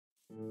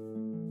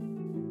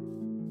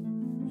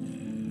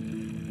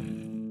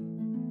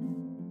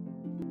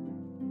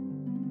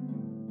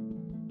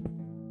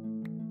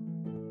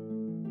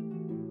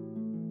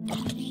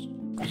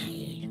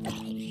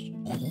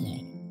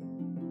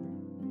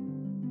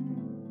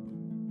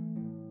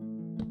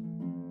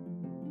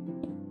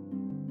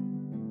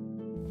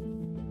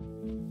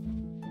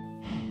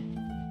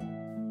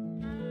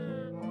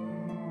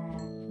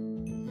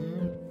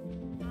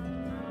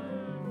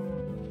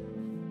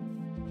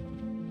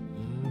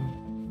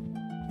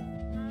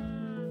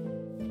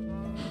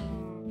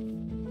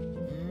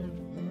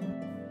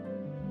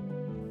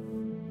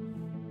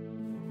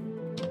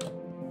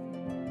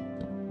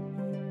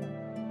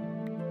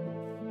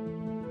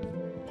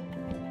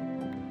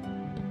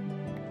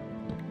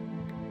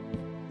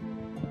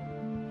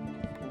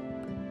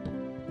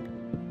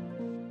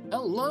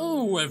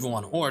Hello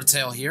everyone,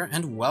 AuraTale here,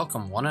 and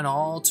welcome one and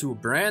all to a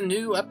brand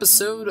new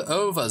episode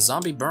of A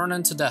Zombie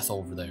Burning to Death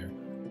over there.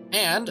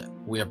 And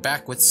we are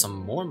back with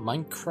some more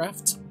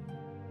Minecraft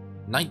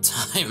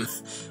nighttime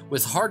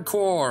with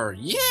hardcore.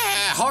 Yeah,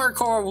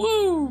 hardcore,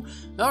 woo!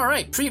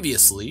 Alright,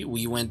 previously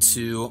we went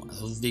to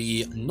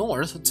the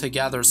north to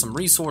gather some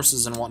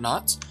resources and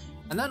whatnot.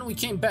 And then we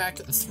came back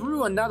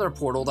through a nether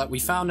portal that we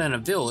found in a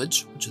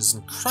village, which is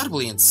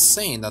incredibly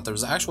insane that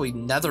there's actually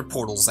nether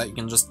portals that you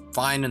can just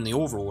find in the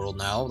overworld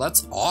now.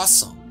 That's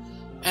awesome.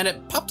 And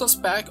it popped us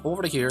back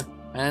over to here,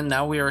 and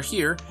now we are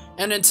here.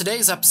 And in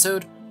today's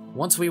episode,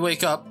 once we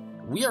wake up,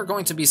 we are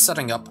going to be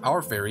setting up our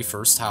very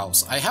first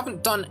house. I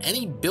haven't done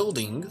any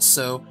building,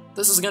 so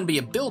this is going to be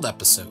a build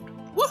episode.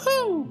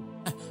 Woohoo!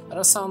 That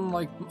does sound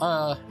like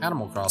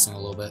Animal Crossing a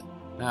little bit.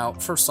 Now,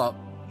 first up,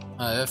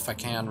 if I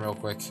can real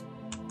quick,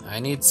 I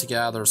need to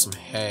gather some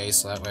hay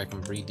so that way I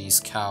can breed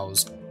these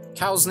cows.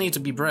 Cows need to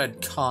be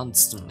bred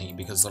constantly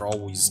because they're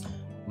always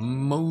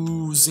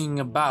moseying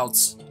about,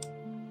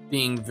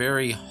 being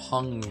very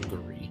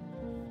hungry.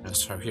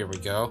 So here we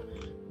go.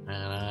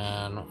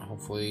 And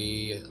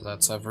hopefully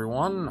that's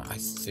everyone. I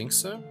think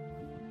so.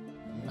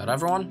 Is that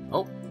everyone?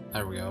 Oh,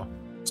 there we go.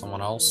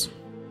 Someone else?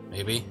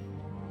 Maybe?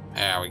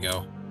 There we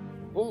go.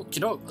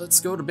 Okay, let's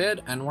go to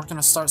bed and we're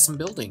gonna start some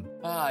building.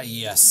 Ah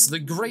yes, the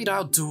great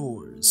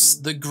outdoors,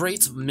 the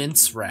great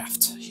mince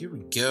raft. Here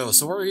we go.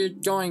 So we're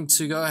going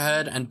to go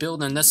ahead and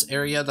build in this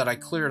area that I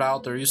cleared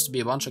out. There used to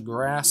be a bunch of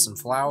grass and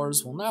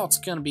flowers. Well, now it's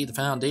gonna be the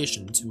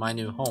foundation to my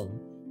new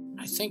home.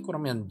 I think what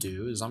I'm gonna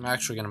do is I'm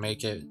actually gonna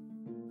make it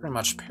pretty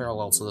much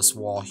parallel to this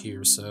wall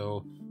here.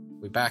 So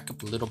we back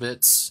up a little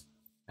bit,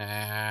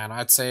 and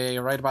I'd say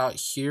right about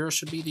here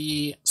should be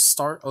the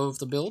start of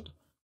the build.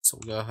 So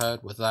we'll go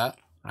ahead with that.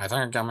 I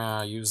think I'm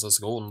gonna use this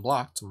golden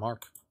block to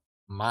mark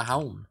my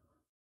home.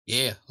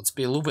 Yeah, let's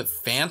be a little bit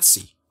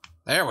fancy.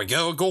 There we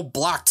go, a gold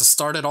block to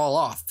start it all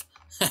off.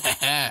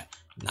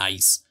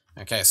 Nice.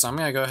 Okay, so I'm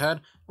gonna go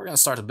ahead. We're gonna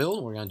start the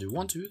build. We're gonna do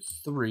 1, 2,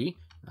 3,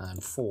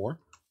 and 4.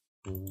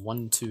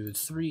 1, 2,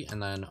 3,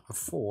 and then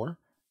 4.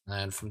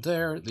 And from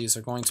there, these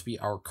are going to be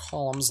our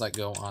columns that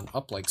go on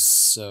up like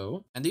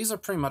so. And these are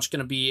pretty much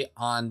going to be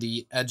on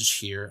the edge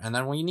here. And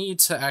then we need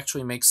to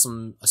actually make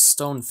some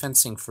stone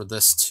fencing for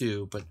this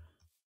too. But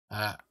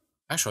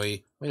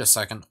actually, wait a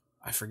second.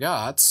 I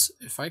forgot.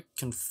 If I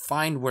can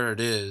find where it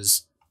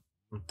is,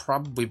 I'll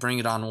probably bring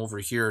it on over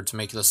here to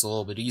make this a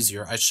little bit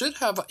easier. I should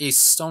have a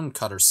stone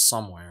cutter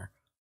somewhere.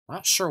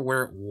 Not sure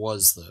where it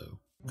was though.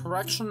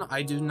 Correction,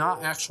 I do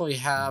not actually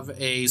have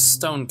a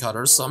stone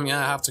cutter, so I'm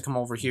gonna have to come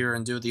over here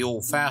and do it the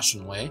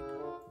old-fashioned way.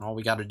 And all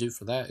we gotta do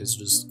for that is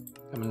just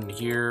come in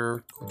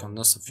here, click on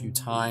this a few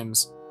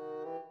times.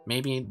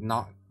 Maybe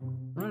not.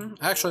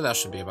 Actually, that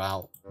should be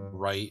about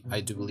right,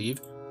 I do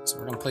believe. So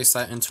we're gonna place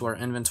that into our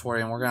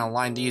inventory, and we're gonna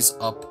line these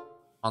up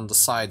on the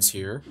sides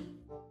here.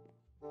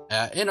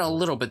 In a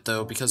little bit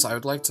though, because I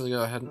would like to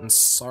go ahead and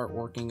start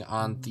working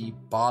on the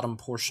bottom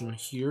portion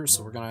here.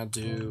 So we're gonna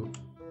do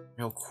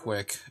real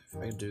quick, if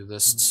I do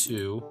this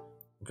too,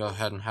 go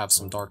ahead and have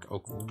some dark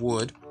oak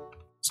wood.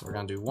 So we're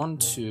gonna do 1,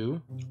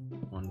 2,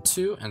 1,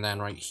 2, and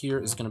then right here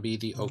is gonna be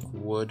the oak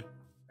wood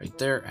right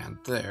there and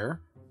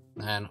there.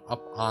 And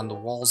up on the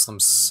walls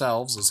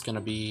themselves is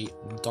gonna be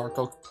dark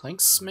oak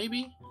planks,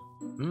 maybe?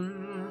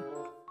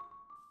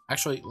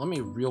 Actually, let me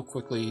real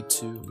quickly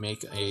to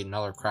make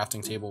another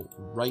crafting table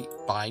right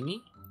by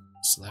me,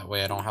 so that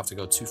way I don't have to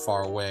go too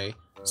far away.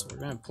 So we're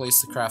gonna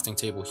place the crafting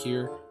table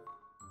here,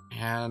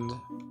 and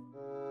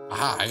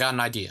aha, I got an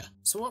idea.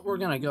 So what we're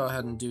gonna go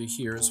ahead and do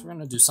here is we're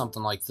gonna do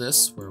something like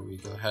this, where we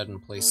go ahead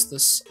and place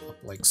this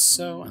up like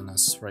so, and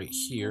this right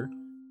here,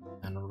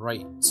 and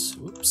right,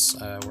 oops,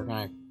 we're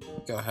gonna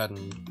go ahead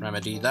and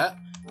remedy that.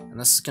 And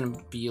this is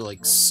gonna be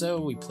like so,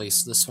 we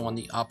place this one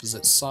the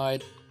opposite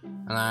side,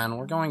 and then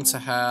we're going to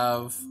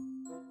have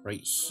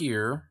right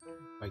here,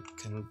 I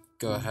can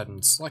go ahead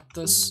and select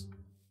this,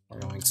 we're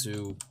going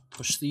to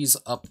push these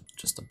up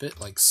just a bit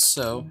like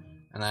so,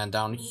 and then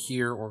down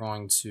here we're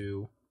going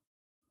to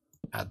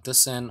add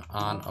this in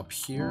on up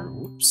here.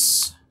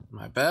 Oops,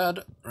 my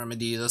bad.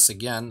 Remedy this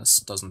again. This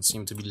doesn't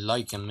seem to be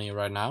liking me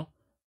right now.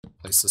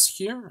 Place this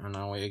here, and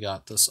now we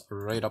got this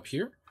right up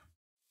here.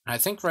 And I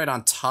think right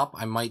on top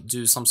I might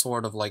do some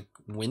sort of like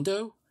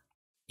window.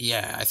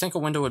 Yeah, I think a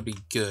window would be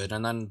good,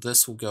 and then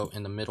this will go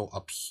in the middle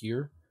up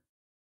here.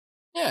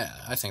 Yeah,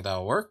 I think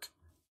that'll work.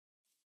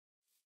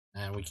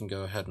 And we can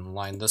go ahead and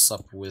line this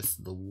up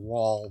with the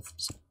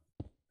walls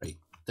right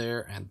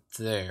there and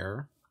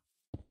there.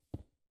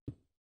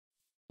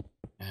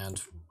 And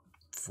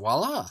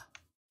voila!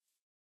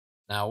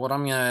 Now what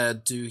I'm gonna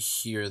do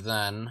here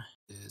then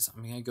is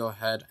I'm gonna go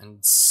ahead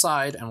and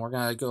side, and we're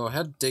gonna go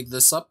ahead, dig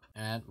this up,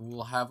 and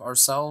we'll have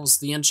ourselves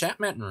the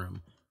enchantment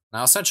room.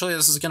 Now essentially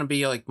this is gonna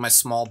be like my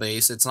small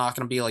base. It's not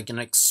gonna be like an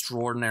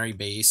extraordinary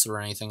base or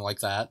anything like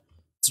that.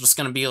 It's just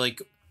gonna be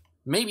like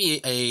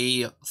maybe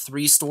a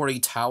 3-story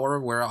tower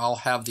where I'll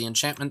have the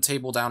enchantment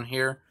table down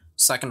here.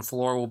 Second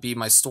floor will be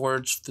my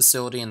storage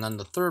facility, and then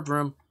the third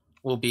room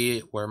will be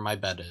where my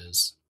bed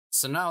is.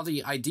 So now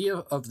the idea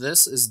of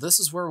this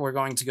is where we're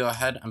going to go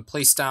ahead and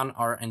place down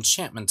our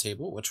enchantment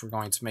table, which we're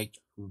going to make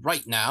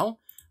right now.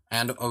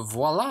 And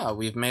voila,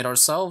 we've made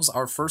ourselves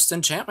our first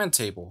enchantment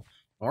table.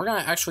 And we're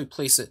going to actually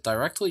place it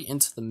directly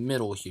into the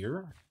middle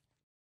here.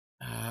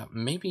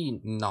 Maybe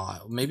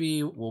not.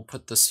 Maybe we'll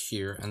put this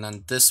here, and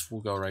then this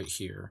will go right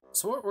here.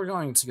 So what we're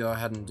going to go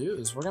ahead and do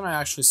is we're going to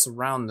actually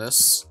surround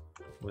this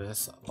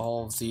with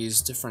all of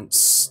these different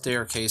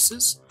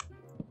staircases,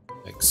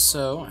 like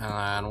so. And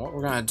then what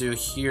we're going to do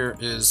here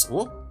is...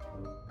 Whoop!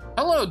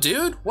 Hello,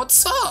 dude!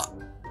 What's up?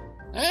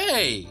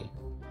 Hey!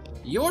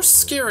 You're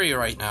scary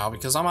right now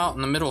because I'm out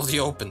in the middle of the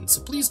open,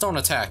 so please don't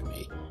attack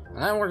me.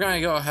 And then we're going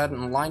to go ahead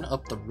and line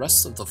up the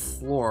rest of the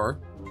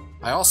floor.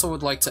 I also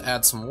would like to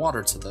add some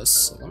water to this,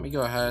 so let me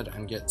go ahead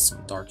and get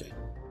some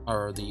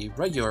the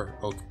regular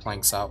oak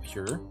planks out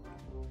here.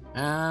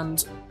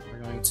 And we're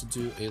going to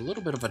do a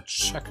little bit of a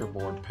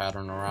checkerboard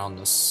pattern around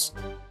this.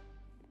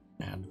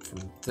 And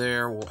from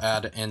there, we'll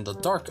add in the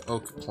dark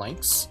oak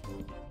planks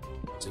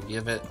to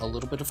give it a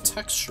little bit of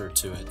texture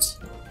to it.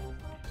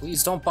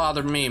 Please don't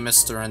bother me,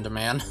 Mr.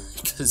 Enderman,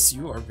 because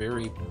you are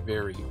very,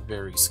 very,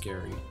 very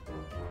scary.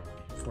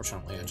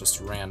 Fortunately, I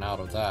just ran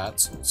out of that,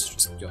 so let's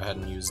just go ahead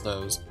and use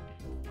those.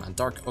 And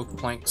dark oak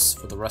planks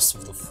for the rest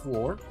of the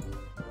floor.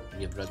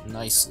 Give it a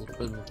nice little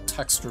bit of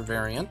texture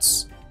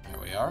variance. There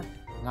we are.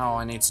 Now all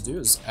I need to do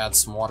is add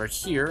some water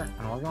here,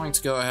 and we're going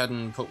to go ahead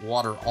and put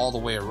water all the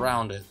way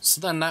around it. So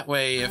then that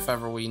way, if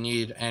ever we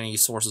need any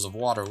sources of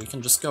water, we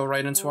can just go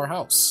right into our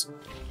house.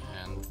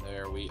 And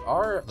there we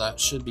are.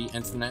 That should be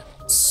infinite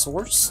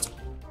sourced.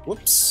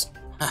 Whoops.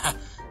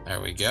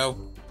 There we go.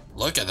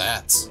 Look at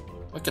that.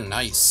 Looking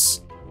nice.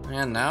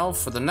 And now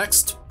for the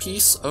next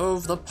piece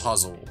of the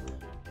puzzle.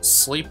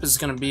 Sleep is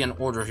going to be in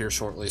order here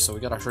shortly, so we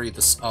got to hurry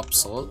this up.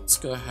 So let's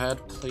go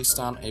ahead, place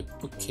down a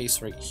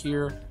bookcase right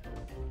here,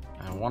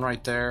 and one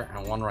right there,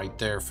 and one right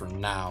there for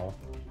now.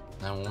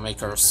 Then we'll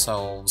make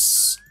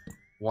ourselves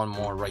one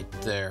more right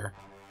there.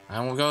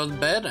 And we'll go to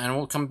bed, and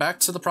we'll come back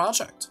to the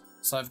project.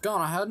 So I've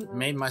gone ahead and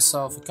made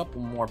myself a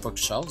couple more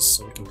bookshelves,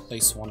 so we can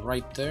place one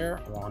right there,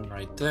 one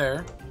right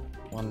there,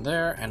 one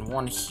there, and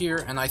one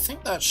here. And I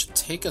think that should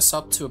take us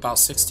up to about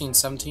 16,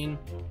 17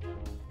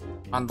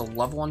 on the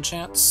level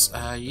enchants.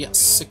 Yes,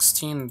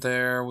 16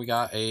 there. We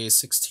got a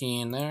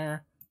 16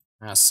 there,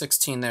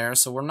 16 there,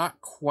 so we're not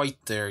quite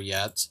there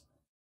yet.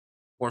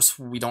 Of course,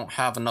 we don't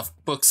have enough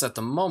books at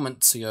the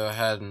moment to go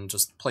ahead and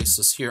just place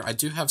this here. I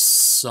do have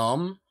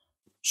some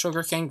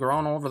sugarcane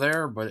growing over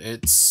there, but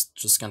it's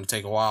just going to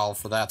take a while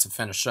for that to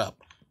finish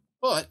up.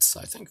 But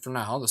I think for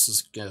now, this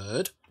is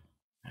good.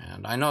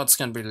 And I know it's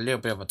going to be a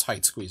little bit of a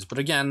tight squeeze, but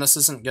again, this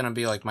isn't going to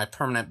be like my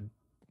permanent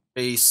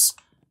base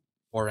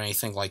or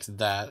anything like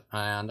that.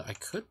 And I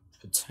could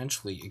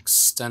potentially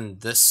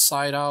extend this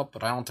side out,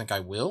 but I don't think I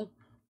will.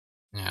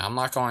 Yeah, I'm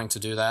not going to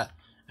do that.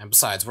 And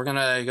besides, we're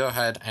gonna go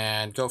ahead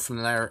and go from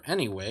there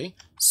anyway.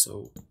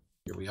 So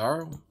here we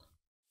are,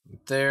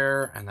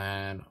 there, and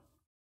then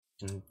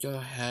we can go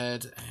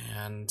ahead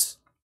and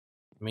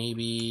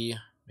maybe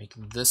make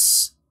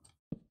this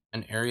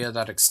an area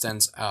that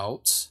extends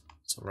out.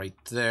 So right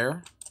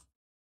there.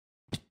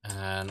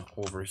 And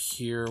over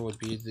here would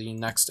be the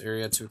next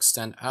area to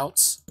extend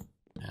out.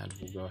 And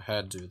we'll go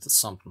ahead and do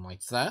something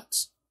like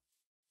that.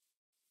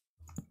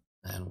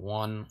 And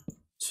 1,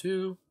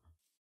 2.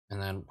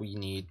 And then we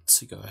need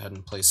to go ahead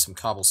and place some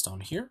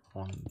cobblestone here.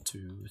 1,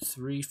 2,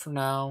 3 for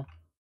now.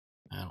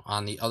 And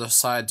on the other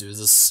side, do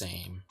the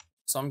same.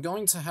 So I'm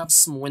going to have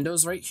some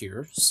windows right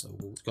here. So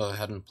we'll go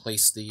ahead and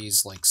place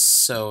these like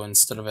so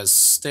instead of as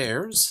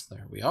stairs.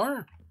 There we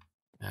are.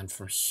 And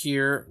from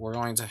here, we're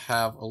going to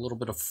have a little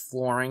bit of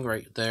flooring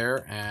right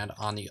there and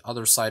on the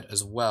other side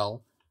as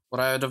well.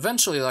 What I would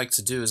eventually like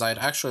to do is I'd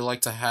actually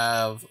like to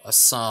have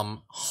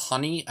some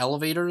honey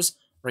elevators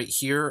right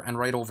here and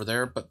right over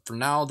there, but for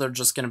now they're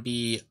just going to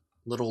be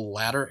little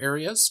ladder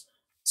areas.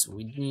 So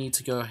we need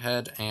to go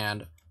ahead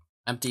and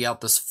empty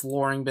out this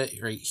flooring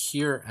bit right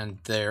here and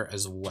there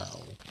as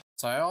well.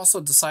 So I also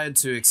decided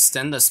to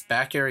extend this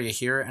back area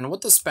here, and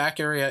what this back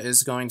area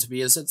is going to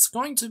be is it's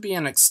going to be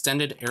an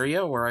extended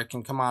area where I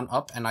can come on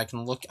up and I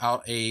can look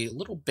out a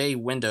little bay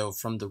window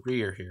from the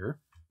rear here.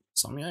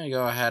 So I'm going to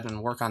go ahead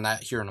and work on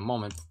that here in a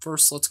moment. But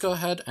first, let's go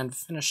ahead and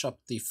finish up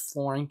the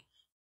flooring.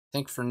 I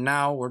think for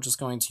now, we're just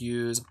going to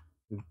use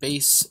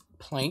base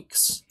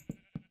planks,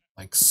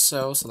 like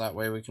so that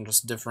way we can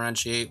just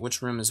differentiate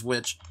which room is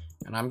which.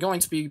 And I'm going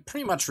to be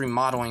pretty much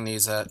remodeling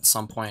these at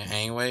some point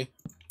anyway,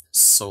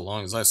 so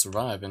long as I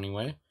survive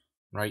anyway.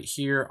 Right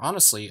here,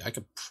 honestly, I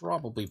could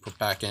probably put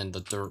back in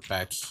the dirt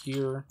back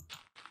here.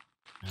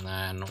 And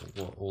then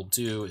what we'll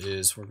do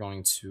is we're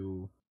going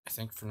to, I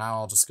think for now,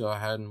 I'll just go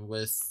ahead and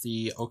with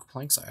the oak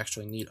planks, I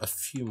actually need a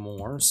few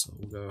more, so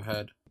we'll go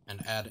ahead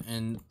and add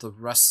in the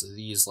rest of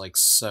these like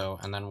so,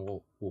 and then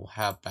we'll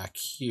have back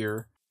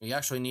here. We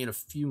actually need a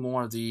few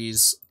more of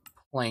these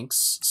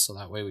planks, so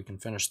that way we can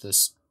finish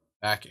this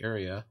back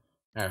area.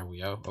 There we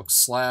go, oak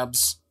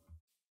slabs,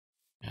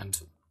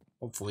 and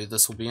hopefully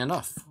this will be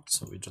enough.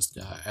 So we just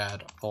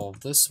add all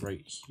of this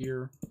right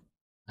here,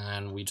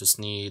 And we just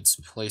need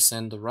to place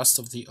in the rest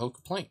of the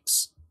oak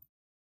planks.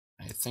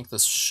 I think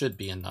this should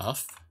be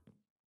enough.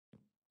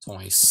 It's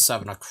only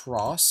 7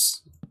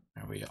 across.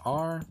 There we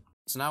are.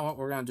 So now what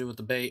we're going to do with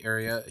the bay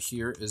area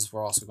here is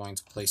we're also going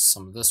to place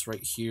some of this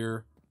right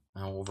here.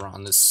 And over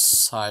on this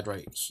side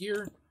right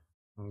here.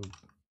 And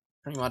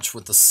pretty much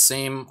with the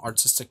same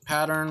artistic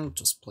pattern,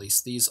 just place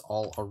these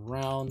all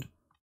around.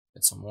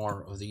 Get some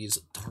more of these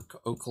dark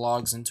oak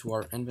logs into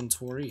our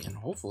inventory, and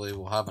hopefully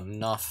we'll have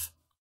enough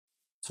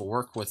to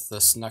work with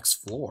this next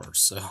floor.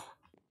 So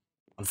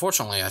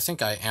unfortunately, I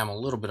think I am a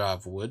little bit out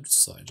of wood,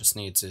 so I just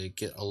need to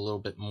get a little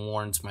bit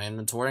more into my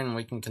inventory and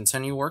we can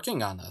continue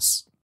working on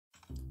this.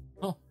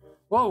 Oh,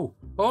 whoa,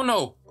 oh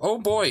no, oh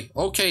boy,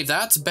 okay,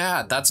 that's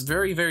bad, that's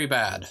very, very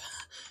bad.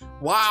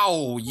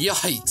 Wow,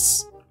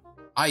 yikes.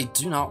 I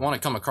do not want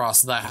to come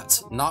across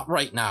that, not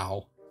right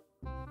now.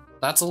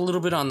 That's a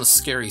little bit on the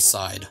scary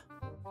side.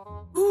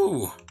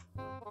 Ooh,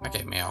 that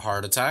gave me a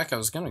heart attack. I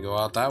was gonna go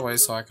out that way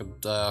so I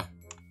could,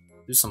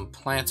 do some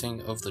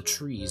planting of the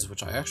trees,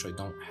 which I actually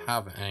don't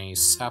have any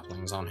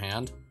saplings on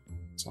hand.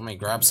 So let me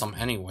grab some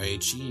anyway,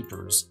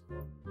 jeepers.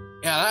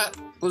 Yeah, that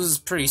was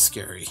pretty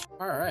scary.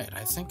 Alright,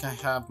 I think I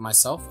have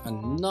myself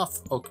enough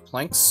oak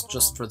planks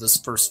just for this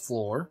first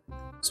floor.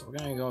 So we're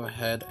gonna go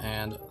ahead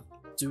and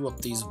do up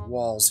these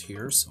walls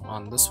here. So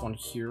on this one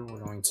here, we're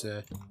going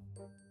to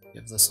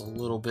give this a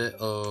little bit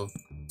of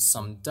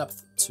some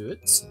depth to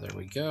it. So there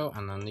we go.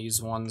 And then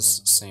these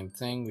ones, same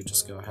thing. We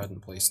just go ahead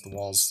and place the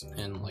walls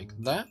in like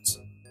that.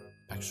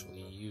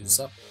 Actually use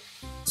up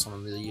some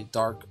of the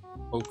dark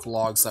oak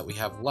logs that we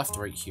have left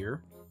right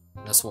here.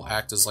 This will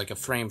act as like a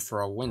frame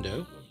for a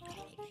window.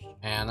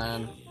 And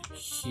then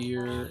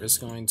here is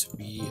going to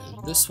be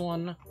this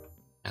one.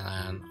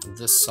 And then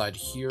this side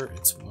here,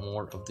 it's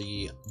more of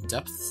the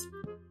depth.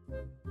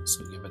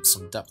 So give it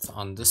some depth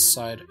on this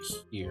side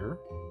here.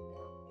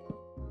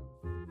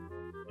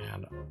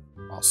 And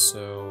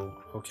also,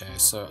 okay,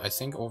 so I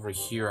think over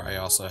here I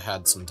also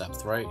had some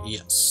depth, right?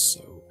 Yes,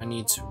 so I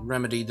need to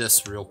remedy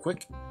this real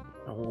quick,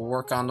 and we'll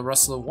work on the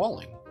rest of the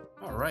walling.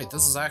 Alright,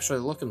 this is actually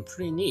looking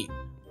pretty neat.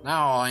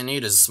 Now all I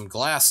need is some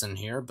glass in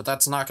here, but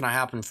that's not going to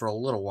happen for a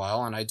little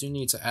while, and I do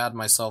need to add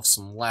myself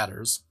some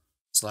ladders,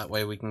 so that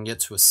way we can get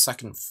to a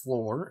second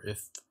floor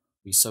if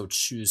we so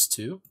choose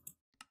to.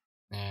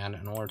 And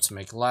in order to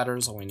make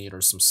ladders, all we need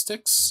are some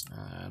sticks,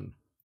 and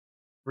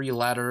 3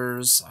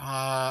 ladders.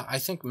 I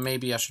think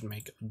maybe I should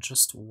make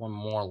just 1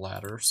 more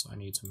ladder, so I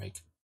need to make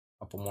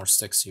a couple more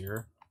sticks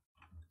here.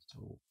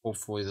 So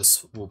hopefully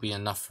this will be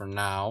enough for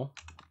now.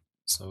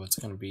 So it's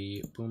going to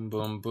be boom,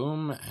 boom,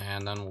 boom,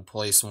 and then we'll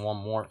place 1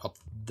 more up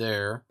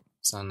there,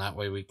 so then that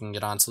way we can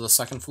get onto the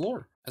second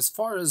floor. As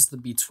far as the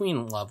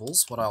between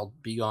levels, what I'll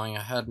be going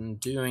ahead and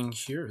doing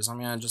here is I'm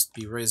going to just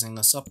be raising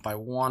this up by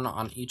 1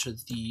 on each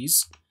of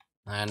these,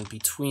 and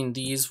between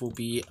these will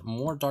be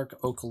more dark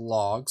oak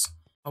logs.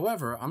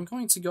 However, I'm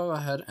going to go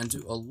ahead and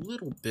do a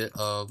little bit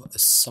of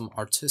some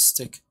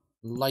artistic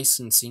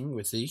licensing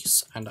with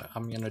these, and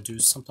I'm going to do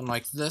something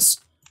like this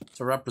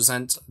to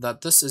represent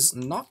that this is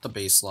not the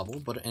base level,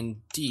 but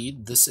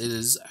indeed this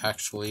is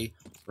actually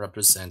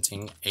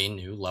representing a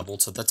new level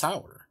to the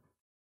tower.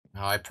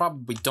 Now, I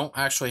probably don't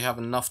actually have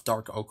enough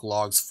dark oak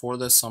logs for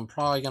this, so I'm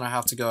probably going to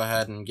have to go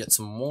ahead and get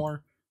some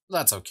more, but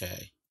that's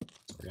okay.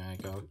 So we're going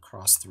to go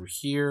across through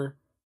here.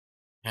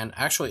 And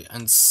actually,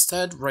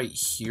 instead right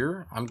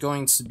here, I'm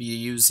going to be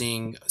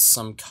using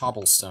some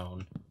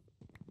cobblestone,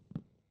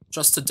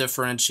 just to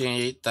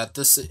differentiate that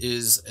this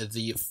is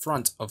the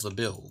front of the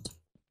build.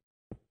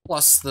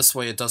 Plus, this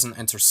way it doesn't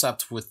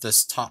intercept with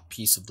this top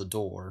piece of the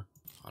door.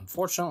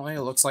 Unfortunately,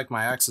 it looks like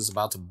my axe is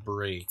about to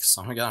break,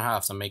 so I'm gonna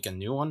have to make a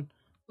new one.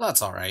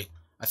 That's alright.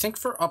 I think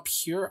for up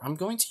here, I'm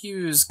going to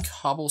use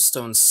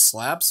cobblestone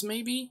slabs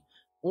maybe?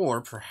 Or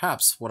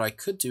perhaps what I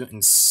could do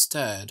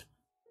instead,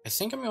 I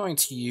think I'm going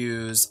to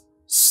use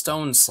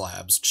stone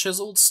slabs.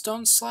 Chiseled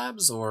stone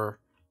slabs or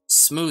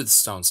smooth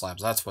stone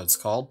slabs, that's what it's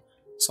called.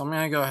 So I'm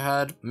going to go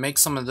ahead, make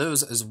some of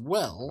those as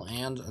well,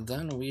 and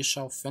then we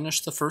shall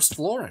finish the first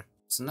floor.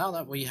 So now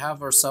that we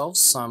have ourselves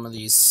some of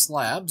these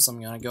slabs, I'm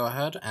going to go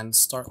ahead and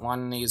start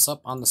lining these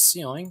up on the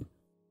ceiling.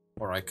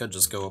 Or I could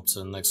just go up to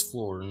the next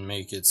floor and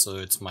make it so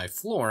it's my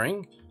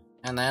flooring,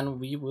 and then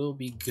we will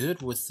be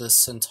good with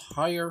this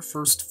entire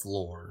first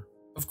floor.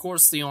 Of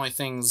course, the only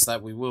things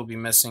that we will be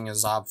missing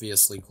is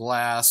obviously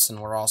glass, and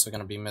we're also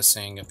going to be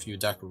missing a few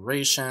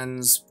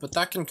decorations, but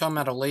that can come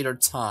at a later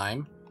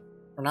time.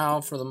 For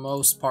now, for the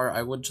most part,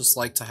 I would just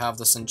like to have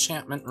this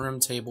enchantment room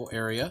table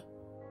area,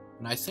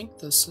 and I think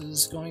this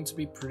is going to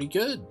be pretty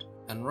good.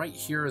 And right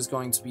here is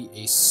going to be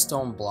a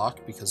stone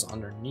block, because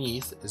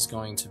underneath is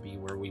going to be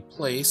where we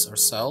place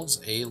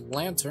ourselves a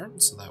lantern,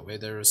 so that way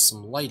there is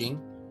some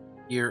lighting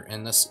here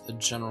in this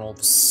general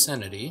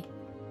vicinity.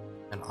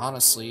 And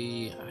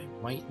honestly, I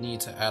might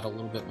need to add a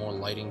little bit more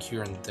lighting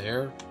here and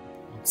there.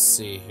 Let's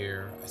see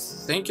here. I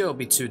think it'll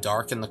be too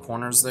dark in the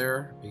corners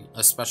there,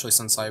 especially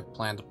since I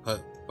plan to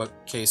put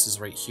bookcases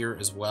right here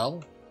as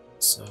well.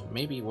 So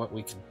maybe what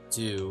we could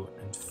do,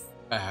 in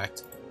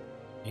fact,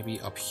 maybe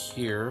up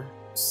here,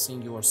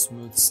 singular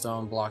smooth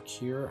stone block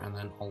here, and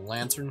then a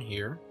lantern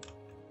here.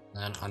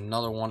 Then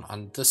another one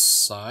on this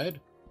side.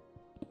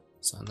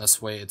 So in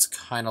this way, it's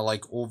kind of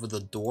like over the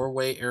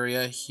doorway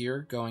area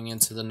here, going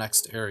into the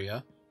next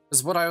area.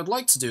 Because what I would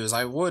like to do is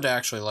I would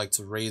actually like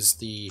to raise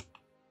the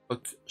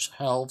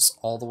bookshelves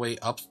all the way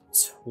up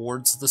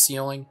towards the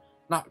ceiling.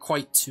 Not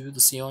quite to the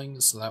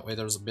ceiling, so that way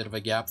there's a bit of a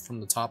gap from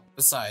the top.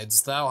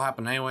 Besides, that'll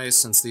happen anyway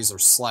since these are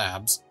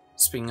slabs.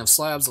 Speaking of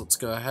slabs, let's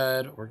go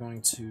ahead. We're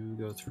going to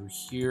go through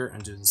here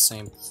and do the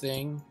same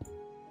thing.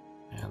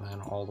 And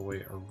then all the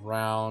way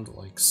around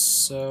like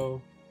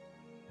so.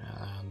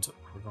 And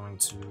we're going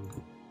to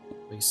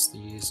place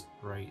these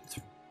right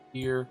through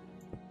here.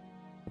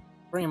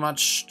 Pretty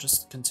much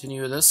just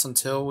continue this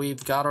until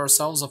we've got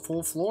ourselves a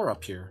full floor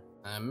up here.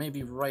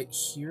 Maybe right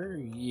here,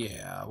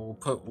 yeah, we'll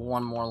put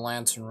one more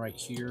lantern right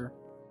here.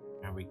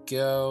 There we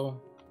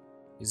go.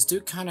 These do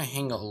kind of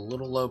hang a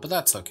little low, but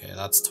that's okay,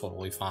 that's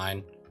totally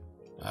fine.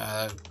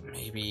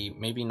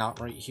 Maybe not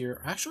right here.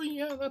 Actually,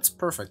 yeah, that's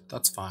perfect,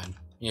 that's fine.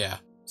 Yeah,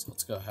 so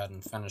let's go ahead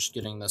and finish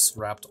getting this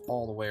wrapped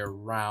all the way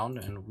around,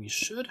 and we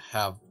should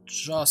have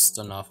just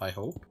enough, I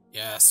hope.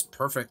 Yes,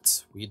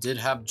 perfect. We did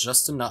have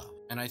just enough.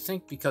 And I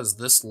think because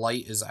this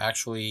light is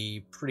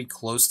actually pretty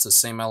close to the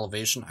same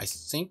elevation, I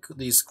think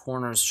these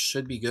corners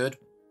should be good.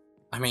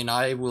 I mean,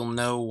 I will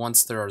know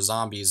once there are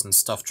zombies and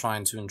stuff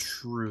trying to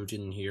intrude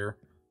in here.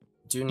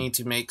 Do need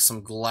to make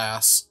some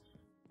glass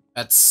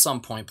at some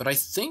point, but I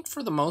think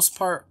for the most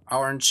part,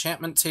 our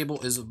enchantment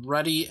table is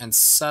ready and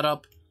set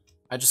up.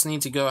 I just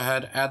need to go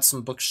ahead, add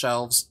some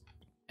bookshelves,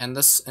 and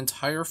this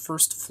entire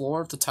first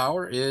floor of the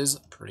tower is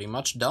pretty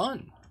much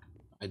done.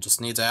 I just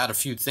need to add a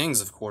few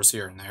things, of course,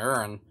 here and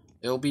there, and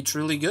it'll be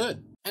truly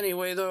good.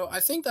 Anyway, though, I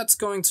think that's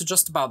going to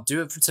just about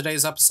do it for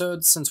today's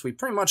episode, since we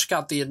pretty much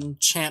got the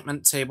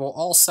enchantment table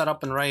all set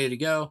up and ready to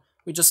go.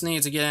 We just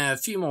need to get a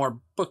few more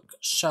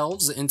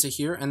bookshelves into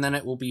here, and then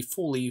it will be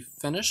fully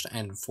finished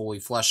and fully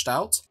fleshed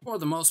out. For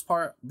the most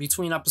part,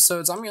 between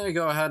episodes, I'm going to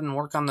go ahead and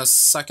work on this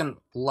second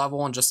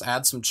level and just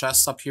add some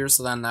chests up here,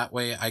 so then that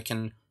way I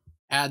can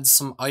add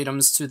some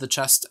items to the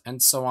chest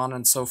and so on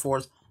and so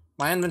forth.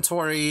 My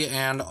inventory,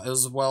 and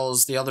as well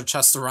as the other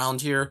chests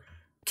around here,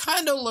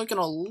 kind of looking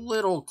a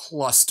little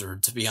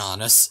clustered, to be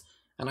honest.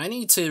 And I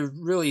need to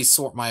really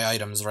sort my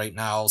items right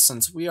now,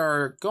 since we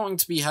are going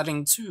to be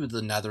heading to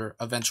the Nether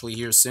eventually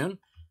here soon.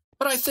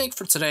 But I think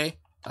for today,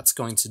 that's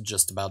going to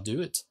just about do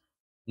it.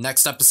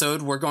 Next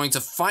episode, we're going to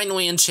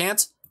finally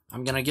enchant.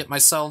 I'm going to get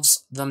myself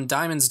them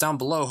diamonds down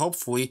below,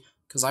 hopefully,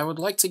 because I would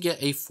like to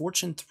get a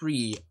Fortune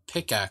 3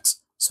 pickaxe,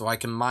 so I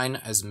can mine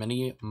as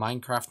many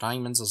Minecraft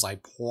diamonds as I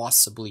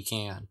possibly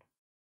can.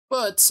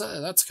 But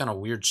that's kind of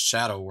weird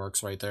shadow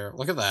works right there.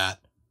 Look at that.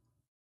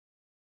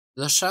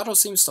 The shadow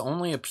seems to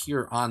only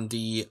appear on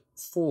the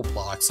full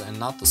blocks and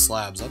not the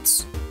slabs.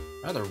 That's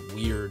rather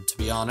weird, to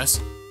be honest.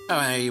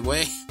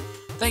 Anyway,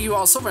 thank you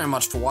all so very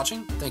much for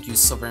watching. Thank you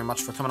so very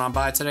much for coming on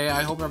by today.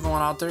 I hope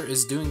everyone out there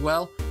is doing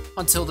well.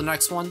 Until the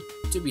next one,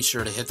 do be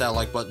sure to hit that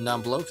like button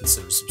down below.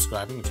 Consider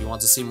subscribing if you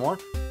want to see more.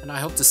 And I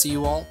hope to see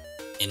you all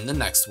in the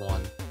next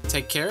one.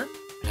 Take care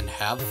and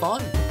have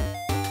fun.